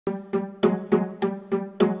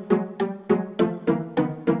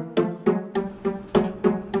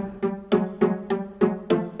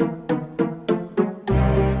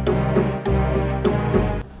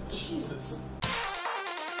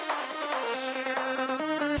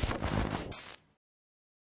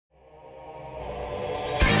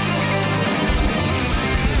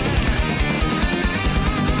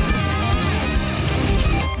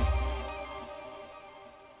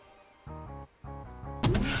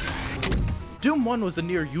Doom 1 was a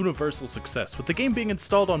near universal success, with the game being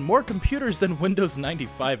installed on more computers than Windows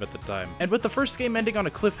 95 at the time. And with the first game ending on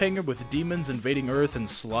a cliffhanger with demons invading Earth and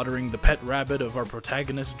slaughtering the pet rabbit of our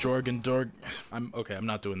protagonist Jorg and Dorg. I'm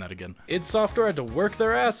not doing that again. id Software had to work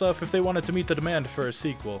their ass off if they wanted to meet the demand for a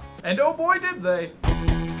sequel. And oh boy did they!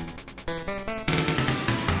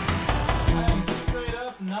 I'm straight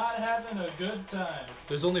up not having a good time.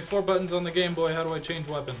 There's only 4 buttons on the Game Boy, how do I change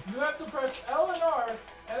weapon? You have to press L and R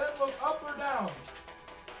and then look up or down.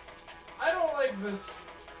 I don't like this.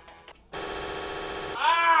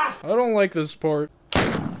 Ah! I don't like this part.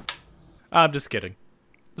 I'm just kidding.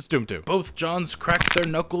 It's Doom 2. Both Johns cracked their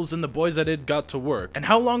knuckles and the boys at id got to work. And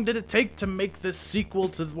how long did it take to make this sequel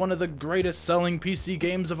to one of the greatest selling PC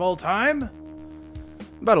games of all time?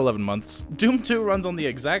 About 11 months. Doom 2 runs on the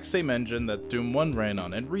exact same engine that Doom 1 ran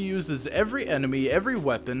on and reuses every enemy, every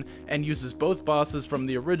weapon, and uses both bosses from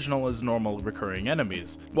the original as normal recurring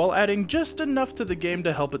enemies, while adding just enough to the game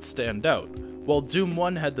to help it stand out. While Doom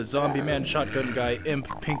 1 had the Zombie Man, Shotgun Guy,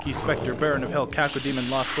 Imp, Pinky, Spectre, Baron of Hell,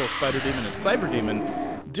 Cacodemon, Lost Soul, Spider Demon, and Cyber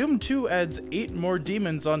Demon, Doom 2 adds 8 more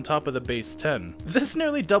demons on top of the base 10. This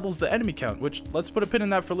nearly doubles the enemy count, which, let's put a pin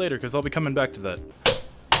in that for later because I'll be coming back to that.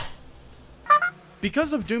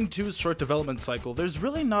 Because of Doom 2's short development cycle, there's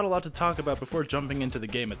really not a lot to talk about before jumping into the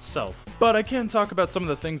game itself. But I can talk about some of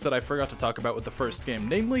the things that I forgot to talk about with the first game,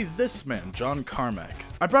 namely this man, John Carmack.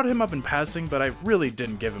 I brought him up in passing, but I really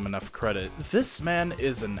didn't give him enough credit. This man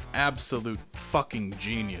is an absolute fucking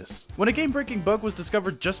genius. When a game-breaking bug was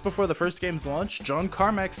discovered just before the first game's launch, John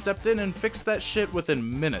Carmack stepped in and fixed that shit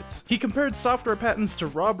within minutes. He compared software patents to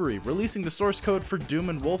robbery, releasing the source code for Doom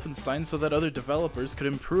and Wolfenstein so that other developers could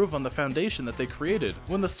improve on the foundation that they created.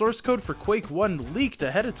 When the source code for Quake 1 leaked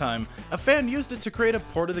ahead of time, a fan used it to create a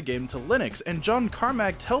port of the game to Linux, and John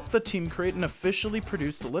Carmack helped the team create an officially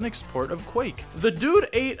produced Linux port of Quake. The dude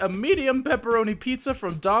ate a medium pepperoni pizza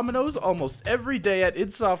from Domino's almost every day at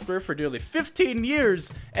id Software for nearly 15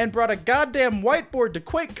 years, and brought a goddamn whiteboard to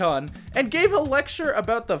QuakeCon, and gave a lecture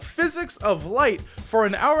about the physics of light for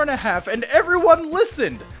an hour and a half, and everyone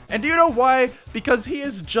listened! And do you know why? Because he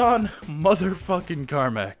is John motherfucking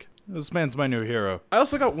Carmack. This man's my new hero. I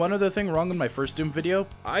also got one other thing wrong in my first Doom video.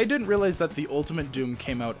 I didn't realize that the Ultimate Doom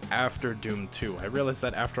came out after Doom 2. I realized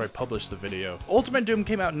that after I published the video. Ultimate Doom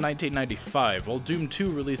came out in 1995, while Doom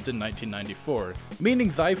 2 released in 1994,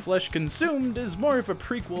 meaning Thy Flesh Consumed is more of a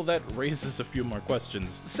prequel that raises a few more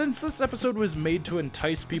questions. Since this episode was made to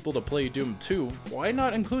entice people to play Doom 2, why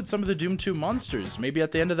not include some of the Doom 2 monsters? Maybe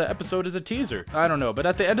at the end of the episode as a teaser. I don't know, but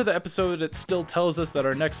at the end of the episode it still tells us that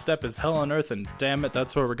our next step is Hell on Earth, and damn it,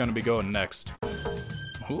 that's where we're gonna be going next.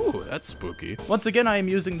 Ooh, that's spooky. Once again, I am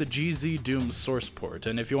using the GZ Doom source port,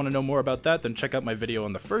 and if you want to know more about that, then check out my video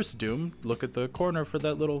on the first Doom. Look at the corner for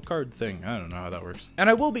that little card thing. I don't know how that works.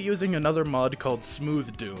 And I will be using another mod called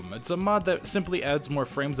Smooth Doom. It's a mod that simply adds more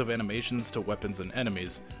frames of animations to weapons and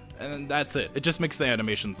enemies. And that's it. It just makes the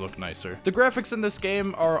animations look nicer. The graphics in this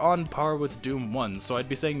game are on par with Doom 1, so I'd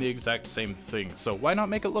be saying the exact same thing, so why not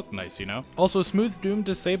make it look nice, you know? Also, Smooth Doom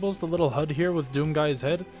disables the little HUD here with Doom Guy's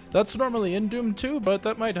head. That's normally in Doom 2, but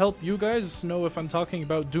that might help you guys know if I'm talking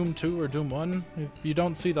about Doom 2 or Doom 1. If you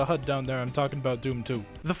don't see the HUD down there, I'm talking about Doom 2.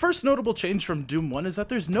 The first notable change from Doom 1 is that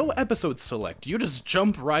there's no episode select. You just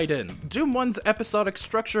jump right in. Doom 1's episodic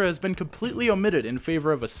structure has been completely omitted in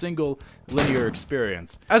favor of a single linear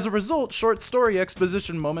experience. As a result, short story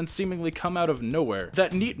exposition moments seemingly come out of nowhere.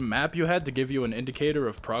 That neat map you had to give you an indicator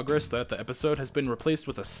of progress throughout the episode has been replaced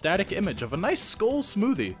with a static image of a nice skull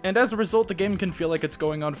smoothie. And as a result, the game can feel like it's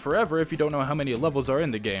going on forever if you don't know how many levels are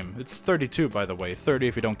in the game. It's 32, by the way, 30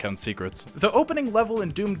 if you don't count secrets. The opening level in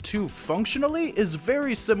Doom 2 functionally is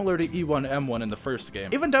very similar to E1M1 in the first game,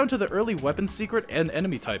 even down to the early weapon secret and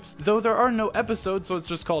enemy types, though there are no episodes, so it's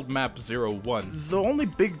just called Map 01. The only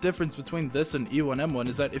big difference between this and E1M1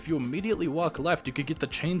 is that if you immediately walk left, you could get the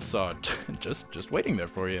chainsaw just waiting there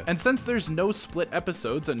for you. And since there's no split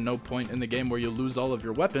episodes and no point in the game where you lose all of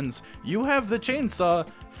your weapons, you have the chainsaw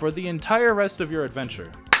for the entire rest of your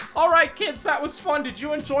adventure. Alright kids, that was fun. Did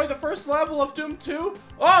you enjoy the first level of Doom 2?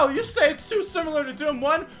 Oh, you say it's too similar to Doom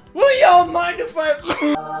 1? Will y'all mind if I...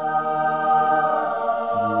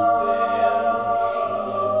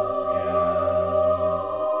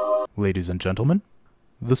 Ladies and gentlemen,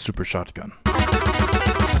 the Super Shotgun.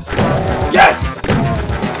 Yes!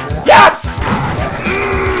 Yes!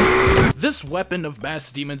 This weapon of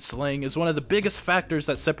mass demon slaying is one of the biggest factors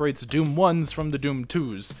that separates Doom 1s from the Doom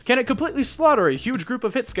 2s. Can it completely slaughter a huge group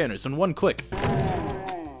of hit scanners in one click?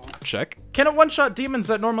 Check. Can it one-shot demons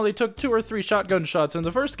that normally took 2 or 3 shotgun shots in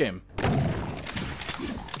the first game?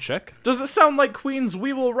 Check. check. Does it sound like Queen's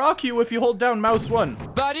We Will Rock You if you hold down mouse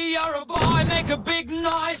 1? Buddy, you're a boy, make a big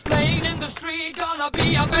noise, playing in the street, gonna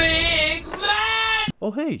be a big man!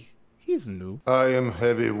 Oh hey, he's new. I am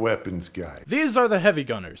heavy weapons guy. These are the heavy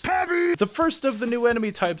gunners. Heavy! The first of the new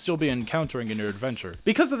enemy types you'll be encountering in your adventure.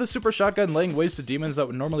 Because of the super shotgun laying waste to demons that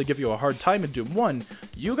would normally give you a hard time in Doom 1,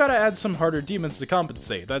 you gotta add some harder demons to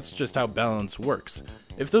compensate. That's just how balance works.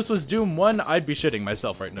 If this was Doom 1, I'd be shitting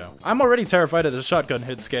myself right now. I'm already terrified of the shotgun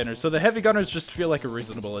hit scanner, so the heavy gunners just feel like a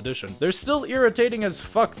reasonable addition. They're still irritating as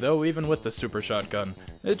fuck though, even with the super shotgun.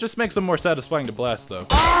 It just makes them more satisfying to blast though.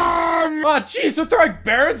 Ah, jeez, they're throwing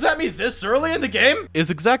barons at me this early in the game?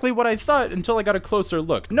 Is exactly what I thought until I got a closer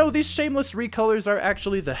look. No, these shameless recolors are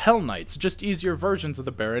actually the Hell Knights, just easier versions of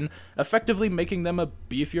the Baron, effectively making them a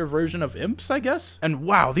beefier version of imps, I guess? And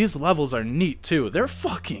wow, these levels are neat too. They're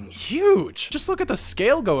fucking huge. Just look at the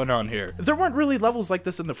scale going on here. There weren't really levels like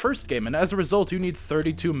this in the first game, and as a result, you need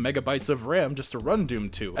 32 megabytes of RAM just to run Doom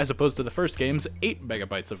 2, as opposed to the first game's 8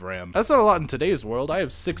 megabytes of RAM. That's not a lot in today's world. I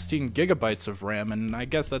have 16 gigabytes of RAM, and I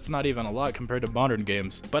guess that's not even a lot compared to modern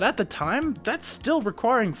games. But at the time, that's still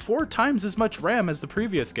requiring 4 times as much RAM as the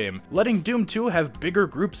previous game, letting Doom 2 have bigger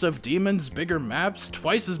groups of demons, bigger maps,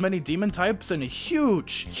 twice as many demon types, and a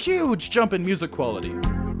huge jump in music quality.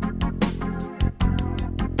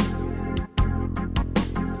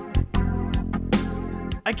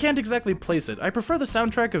 I can't exactly place it. I prefer the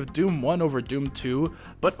soundtrack of Doom 1 over Doom 2,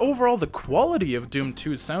 but overall the quality of Doom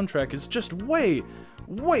 2's soundtrack is just way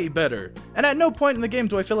better. And at no point in the game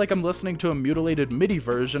do I feel like I'm listening to a mutilated MIDI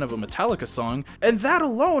version of a Metallica song, and that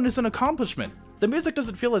alone is an accomplishment. The music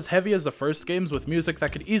doesn't feel as heavy as the first games, with music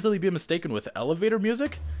that could easily be mistaken with elevator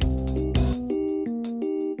music.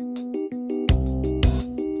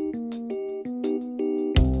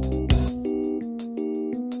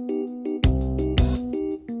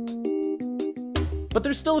 But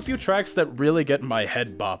there's still a few tracks that really get my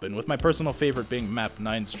head bopping, with my personal favorite being Map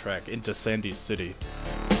 9's track, Into Sandy City.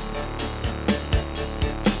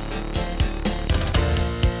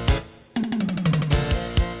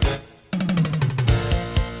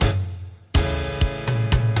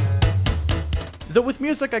 Though with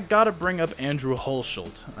music, I gotta bring up Andrew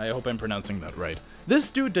Hulshult. I hope I'm pronouncing that right. This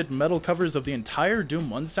dude did metal covers of the entire Doom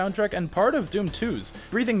 1 soundtrack and part of Doom 2's,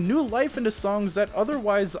 breathing new life into songs that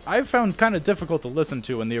otherwise I've found kinda difficult to listen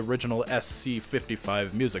to in the original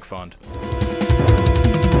SC55 music font.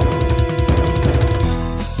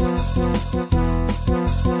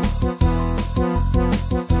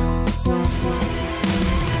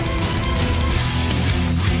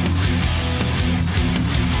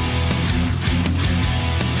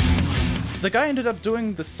 The guy ended up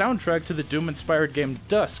doing the soundtrack to the Doom-inspired game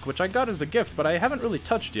Dusk, which I got as a gift, but I haven't really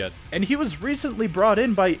touched yet. And he was recently brought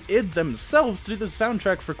in by id themselves to do the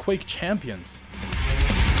soundtrack for Quake Champions.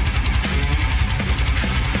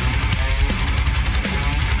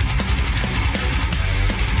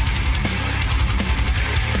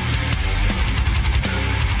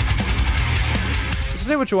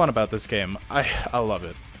 Say what you want about this game, I love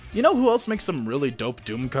it. You know who else makes some really dope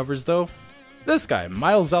Doom covers though? This guy,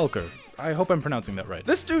 MyleZalker. I hope I'm pronouncing that right.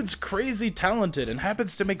 This dude's crazy talented and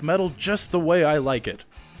happens to make metal just the way I like it.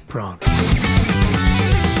 Prong.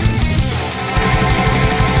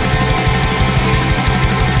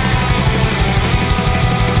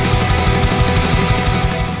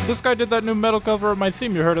 This guy did that new metal cover of my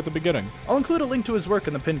theme you heard at the beginning. I'll include a link to his work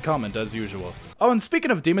in the pinned comment as usual. Oh, and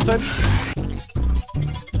speaking of demon types...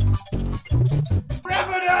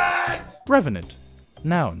 Revenant! Revenant.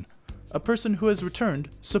 Noun. A person who has returned,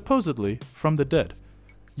 supposedly, from the dead.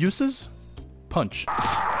 Uses? Punch.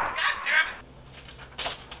 God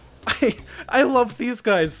damn it! I love these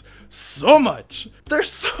guys so much. They're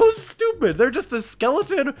so stupid. They're just a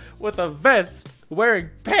skeleton with a vest wearing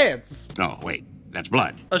pants. Oh, wait. That's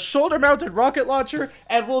blood. A shoulder-mounted rocket launcher,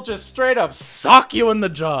 and we'll just straight up sock you in the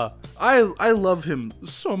jaw. I love him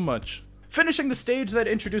so much. Finishing the stage that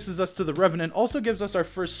introduces us to the Revenant also gives us our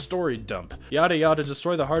first story dump. Yada yada,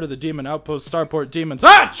 destroy the heart of the demon outpost, starport demons.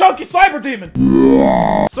 Ah! Chunky cyber demon!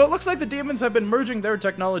 So it looks like the demons have been merging their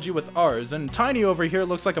technology with ours, and Tiny over here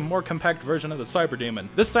looks like a more compact version of the cyber demon.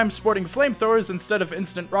 This time sporting flamethrowers instead of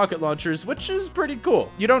instant rocket launchers, which is pretty cool.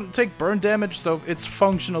 You don't take burn damage, so it's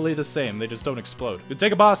functionally the same. They just don't explode. You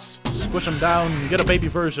take a boss, squish them down, and get a baby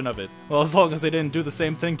version of it. Well, as long as they didn't do the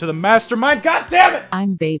same thing to the mastermind, god damn it!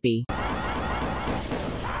 I'm baby.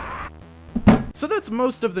 So that's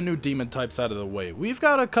most of the new demon types out of the way. We've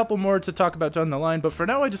got a couple more to talk about down the line, but for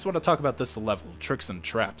now I just want to talk about this level, Tricks and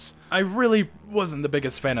Traps. I really wasn't the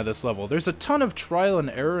biggest fan of this level. There's a ton of trial and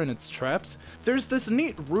error in its traps. There's this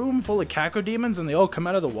neat room full of cacodemons and they all come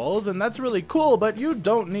out of the walls, and that's really cool, but you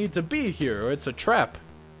don't need to be here, or it's a trap.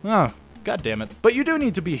 Oh, god damn it. But you do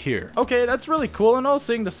need to be here. Okay, that's really cool and all,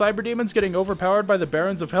 seeing the cyber demons getting overpowered by the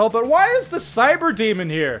barons of hell, but why is the cyber demon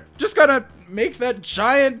here? Just gonna make that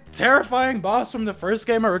giant, terrifying boss from the first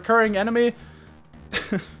game a recurring enemy?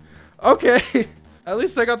 Okay. At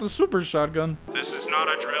least I got the super shotgun. This is not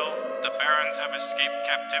a drill. The barons have escaped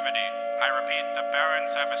captivity. I repeat, the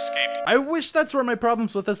barons have escaped. I wish that's where my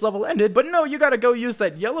problems with this level ended, but no, you gotta go use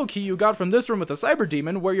that yellow key you got from this room with the cyber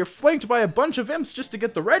demon, where you're flanked by a bunch of imps just to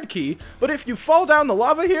get the red key, but if you fall down the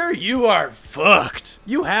lava here, you are fucked.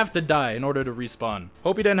 You have to die in order to respawn.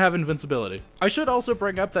 Hope you didn't have invincibility. I should also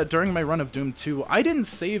bring up that during my run of Doom 2, I didn't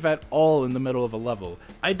save at all in the middle of a level.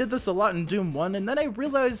 I did this a lot in Doom 1, and then I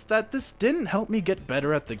realized that this didn't help me get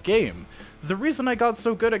better at the game. The reason I got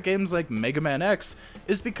so good at games like Mega Man X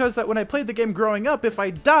is because that when I played the game growing up, if I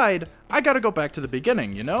died, I gotta go back to the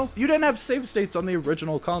beginning, you know? You didn't have save states on the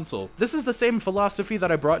original console. This is the same philosophy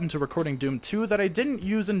that I brought into recording Doom 2 that I didn't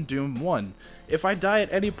use in Doom 1. If I die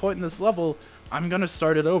at any point in this level, I'm gonna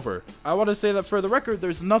start it over. I want to say that for the record,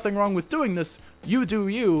 there's nothing wrong with doing this. You do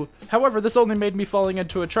you. However, this only made me falling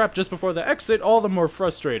into a trap just before the exit all the more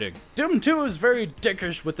frustrating. Doom 2 is very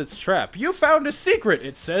dickish with its trap. You found a secret,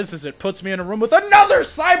 it says as it puts me in a room with another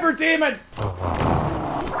cyber demon!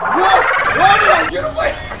 Whoa! Get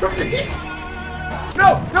away from me!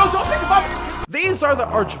 No, don't pick him up! These are the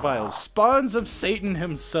Archviles, spawns of Satan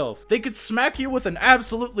himself. They could smack you with an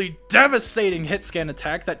absolutely devastating hit scan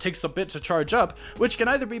attack that takes a bit to charge up, which can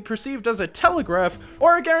either be perceived as a telegraph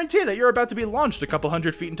or a guarantee that you're about to be launched a couple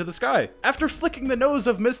hundred feet into the sky. After flicking the nose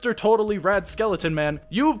of Mr. Totally Rad Skeleton Man,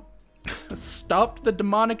 you stopped the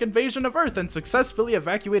demonic invasion of Earth and successfully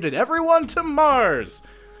evacuated everyone to Mars.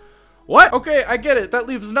 What? Okay, I get it. That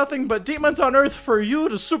leaves nothing but demons on Earth for you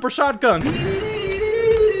to super shotgun.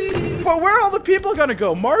 But where are all the people gonna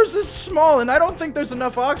go? Mars is small and I don't think there's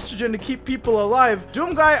enough oxygen to keep people alive.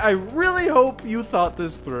 Doom Guy, I really hope you thought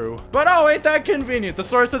this through. But oh, ain't that convenient. The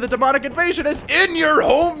source of the demonic invasion is in your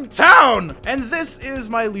hometown! And this is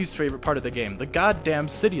my least favorite part of the game, the goddamn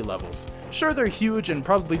city levels. Sure, they're huge and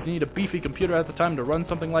probably need a beefy computer at the time to run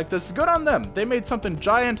something like this. Good on them. They made something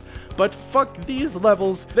giant, but fuck these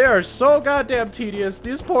levels. They are so goddamn tedious.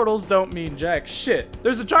 These portals don't mean jack shit.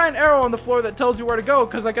 There's a giant arrow on the floor that tells you where to go,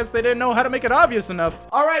 because I guess they didn't know how to make it obvious enough.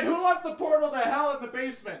 Alright, who left the portal to hell in the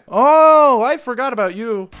basement? Oh, I forgot about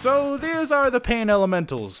you. So these are the pain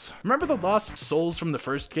elementals. Remember the lost souls from the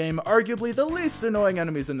first game? Arguably the least annoying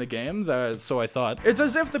enemies in the game, so I thought. It's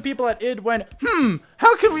as if the people at id went,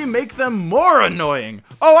 how can we make them more annoying?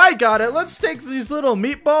 Oh, I got it. Let's take these little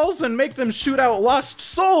meatballs and make them shoot out lost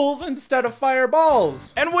souls instead of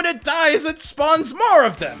fireballs. And when it dies, it spawns more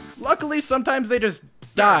of them. Luckily, sometimes they just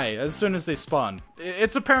die as soon as they spawn.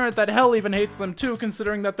 It's apparent that hell even hates them too,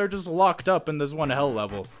 considering that they're just locked up in this one hell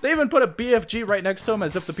level. They even put a BFG right next to them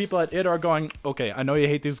as if the people at id are going, okay, I know you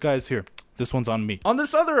hate these guys here. This one's on me. On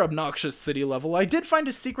this other obnoxious city level, I did find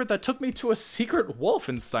a secret that took me to a secret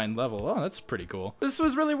Wolfenstein level. Oh, that's pretty cool. This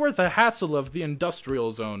was really worth the hassle of the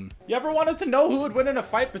industrial zone. You ever wanted to know who would win in a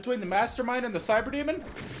fight between the mastermind and the cyber demon?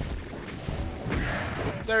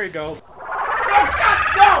 There you go. Oh,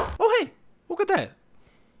 God, no! Oh, hey, look at that.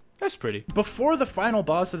 That's pretty. Before the final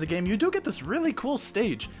boss of the game, you do get this really cool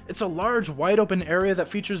stage. It's a large, wide open area that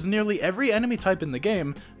features nearly every enemy type in the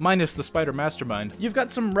game, minus the Spider Mastermind. You've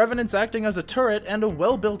got some revenants acting as a turret, and a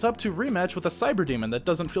well built up to rematch with a cyber demon that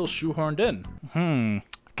doesn't feel shoehorned in. I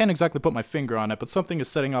can't exactly put my finger on it, but something is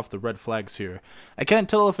setting off the red flags here. I can't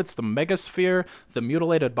tell if it's the megasphere, the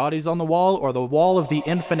mutilated bodies on the wall, or the wall of the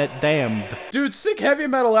infinite damned. Dude, sick heavy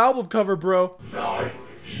metal album cover, bro.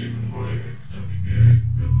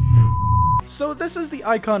 So this is the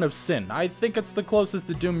icon of sin. I think it's the closest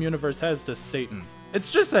the Doom universe has to Satan.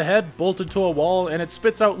 It's just a head bolted to a wall, and it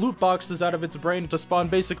spits out loot boxes out of its brain to spawn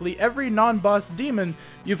basically every non-boss demon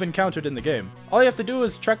you've encountered in the game. All you have to do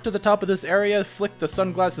is trek to the top of this area, flick the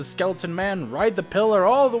sunglasses skeleton man, ride the pillar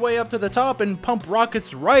all the way up to the top, and pump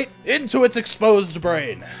rockets right into its exposed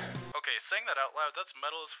brain. Okay, saying that out loud, that's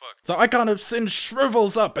metal as fuck. The icon of sin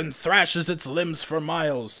shrivels up and thrashes its limbs for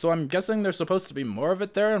miles, so I'm guessing there's supposed to be more of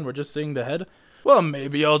it there and we're just seeing the head? Well,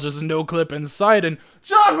 maybe I'll just no-clip inside and—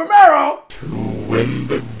 John Romero! To win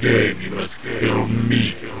the game, you must kill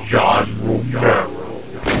me, John Romero.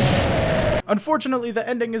 Unfortunately, the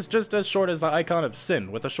ending is just as short as the icon of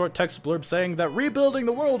sin, with a short text blurb saying that rebuilding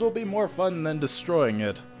the world will be more fun than destroying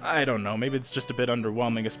it. I don't know, maybe it's just a bit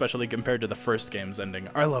underwhelming, especially compared to the first game's ending.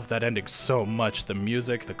 I love that ending so much. The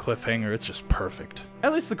music, the cliffhanger, it's just perfect.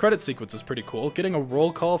 At least the credit sequence is pretty cool. Getting a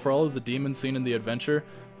roll call for all of the demons seen in the adventure.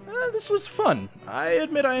 This was fun. I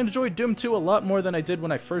admit I enjoyed Doom 2 a lot more than I did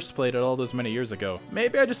when I first played it all those many years ago.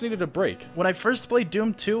 Maybe I just needed a break. When I first played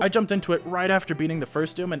Doom 2, I jumped into it right after beating the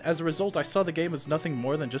first Doom, and as a result, I saw the game as nothing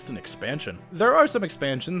more than just an expansion. There are some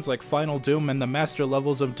expansions, like Final Doom and the master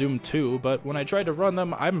levels of Doom 2, but when I tried to run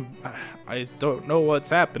them, I don't know what's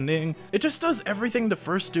happening. It just does everything the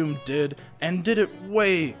first Doom did, and did it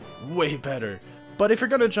way, way better. But if you're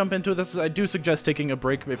gonna jump into this, I do suggest taking a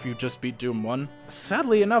break if you just beat Doom 1.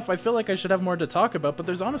 Sadly enough, I feel like I should have more to talk about, but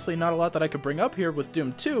there's honestly not a lot that I could bring up here with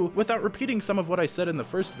Doom 2 without repeating some of what I said in the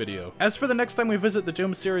first video. As for the next time we visit the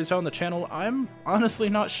Doom series on the channel, I'm honestly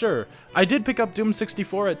not sure. I did pick up Doom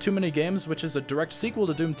 64 at Too Many Games, which is a direct sequel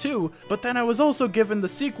to Doom 2, but then I was also given the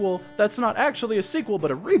sequel that's not actually a sequel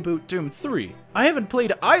but a reboot, Doom 3. I haven't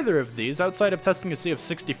played either of these outside of testing to see if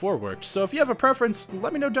 64 worked, so if you have a preference,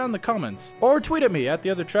 let me know down in the comments. Or tweet at me at the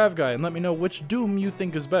other Trav guy and let me know which Doom you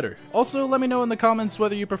think is better. Also, let me know in the comments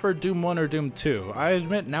whether you prefer Doom 1 or Doom 2. I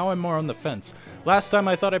admit now I'm more on the fence. Last time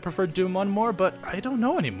I thought I preferred Doom 1 more, but I don't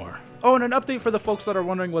know anymore. Oh, and an update for the folks that are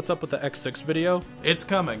wondering what's up with the X6 video. It's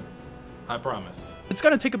coming. I promise. It's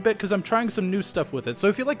gonna take a bit because I'm trying some new stuff with it, so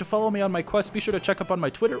if you'd like to follow me on my quest, be sure to check up on my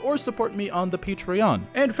Twitter or support me on the Patreon.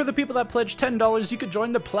 And for the people that pledge $10, you could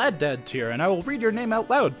join the Plaid Dad tier, and I will read your name out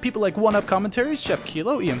loud. People like 1UP Commentaries, Chef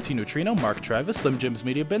Kilo, EMT Neutrino, Mark Travis, Slim Jim's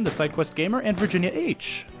Media Bin, The SideQuest Gamer, and Virginia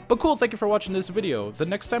H. But cool, thank you for watching this video. The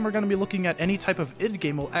next time we're gonna be looking at any type of id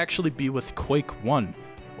game will actually be with Quake 1.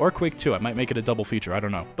 Or Quake 2, I might make it a double feature, I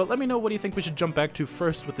don't know. But let me know what you think we should jump back to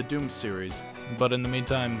first with the Doom series. But in the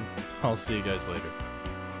meantime, I'll see you guys later.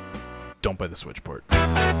 Don't buy the Switch port.